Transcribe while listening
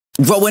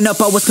Growing up,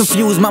 I was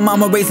confused, my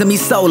mama raising me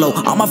solo.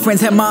 All my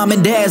friends had mom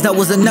and dads, that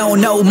was a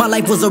no-no. My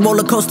life was a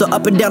roller coaster,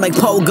 up and down like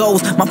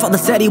pogos. My father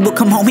said he would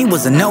come home, he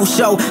was a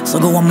no-show. So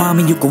go on,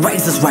 mommy, you can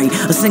raise us right.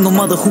 A single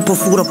mother who put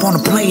food up on a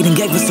plate and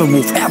gave us a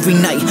roof every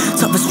night.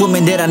 Toughest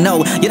woman that I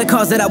know. Yeah, the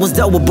cause that I was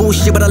dope with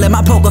bullshit, but I let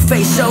my poker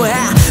face show.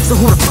 So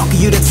who the fuck are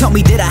you to tell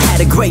me that I had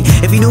it great?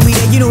 If you knew me,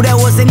 then you knew that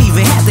wasn't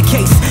even half the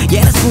case.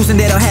 Yeah, that's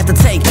losing that I'll have to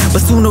take,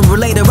 but sooner or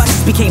later I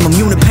just became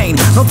immune to pain.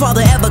 No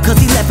father ever,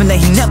 cause he left and then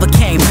he never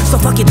came. So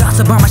fuck your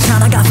thoughts about my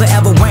shine, I got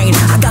forever rain.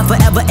 I got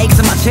forever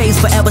aches in my chains,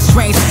 forever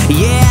strange.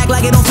 Yeah, act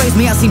like it don't faze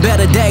me, I seen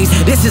better days.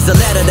 This is a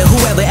letter to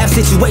whoever have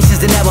situations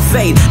that never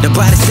fade. The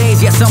brightest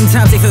days, yeah,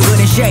 sometimes they feel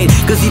good in shade.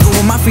 Cause even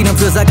when my freedom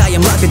feels like I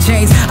am locked in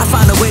chains, I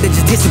find a way to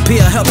just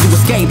disappear, help you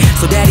escape.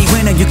 So daddy,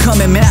 when are you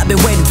coming, man? I've been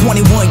waiting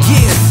 21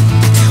 years.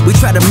 We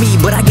try to meet,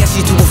 but I guess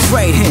you're too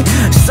afraid.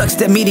 Sucks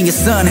that meeting your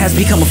son has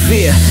become a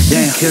fear.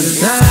 Damn.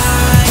 Cause I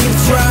have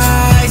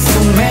tried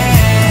so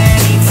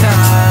many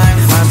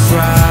times. I've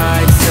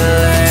tried to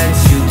let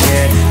you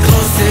get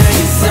close to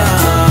your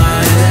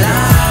son.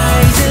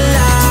 Lies and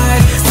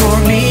lies for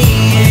me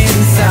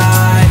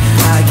inside.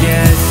 I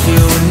guess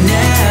you'll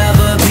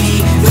never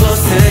be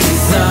close to your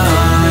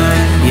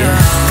son.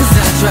 Yeah. Cause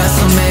I tried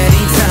so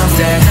many times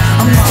that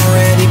I'm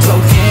already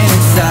broken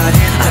inside.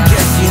 I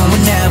guess you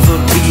will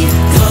never be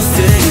close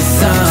to your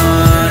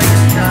son.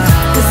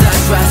 Cause I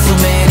tried so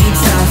many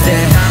times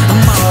that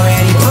I'm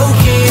already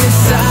broken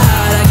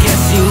inside. I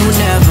guess you will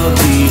never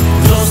be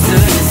close to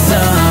your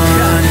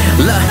son.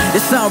 Look,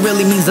 this song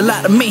really means a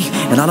lot to me,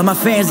 and all of my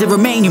fans that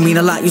remain, you mean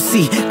a lot, you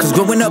see. Cause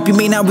growing up you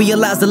may not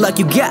realize the luck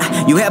you got.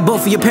 You had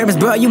both of your parents,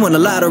 bro, you won the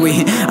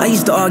lottery. I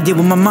used to argue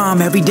with my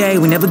mom every day,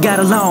 we never got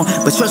along.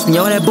 But trust me,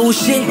 all that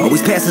bullshit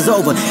always passes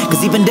over.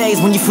 Cause even days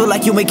when you feel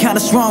like you ain't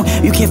kinda strong,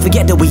 you can't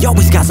forget that we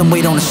always got some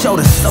weight on the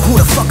shoulders. So who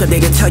the fuck are they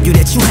to tell you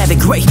that you have it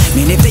great?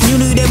 Man, if they knew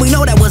that we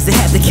know that wasn't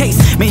half the case.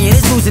 Man, yeah,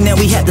 it's losing that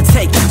we have to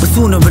take, but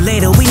sooner or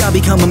later we all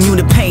become immune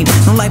to pain.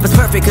 No life is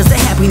perfect cause the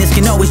happiness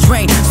can always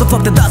drain. So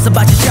fuck the thoughts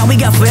about your shine, we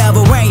got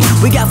forever rain.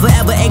 We got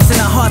forever aches and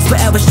our hearts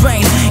forever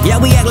strained. Yeah,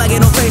 we act like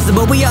it don't face it,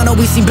 but we all know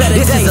we seen better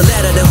days. This is a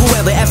letter to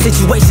whoever have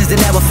situations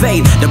that never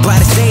fade. The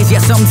brightest days,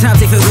 yeah, sometimes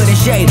they feel good in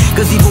shade.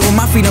 Cause even when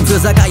my freedom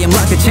feels like I am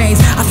locked in chains,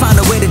 I find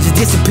a way to just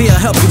disappear,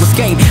 help you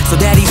escape. So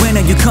daddy, when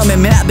are you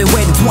coming, man? I've been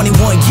waiting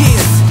 21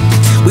 years.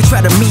 We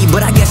try to meet,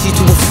 but I guess you're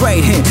too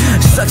afraid.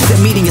 Sucks that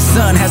meeting your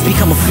son has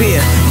become a fear.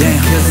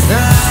 Damn. Cause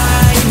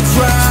I've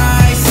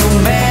tried so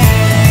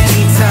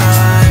many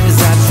times,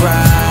 I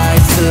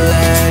tried to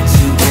let you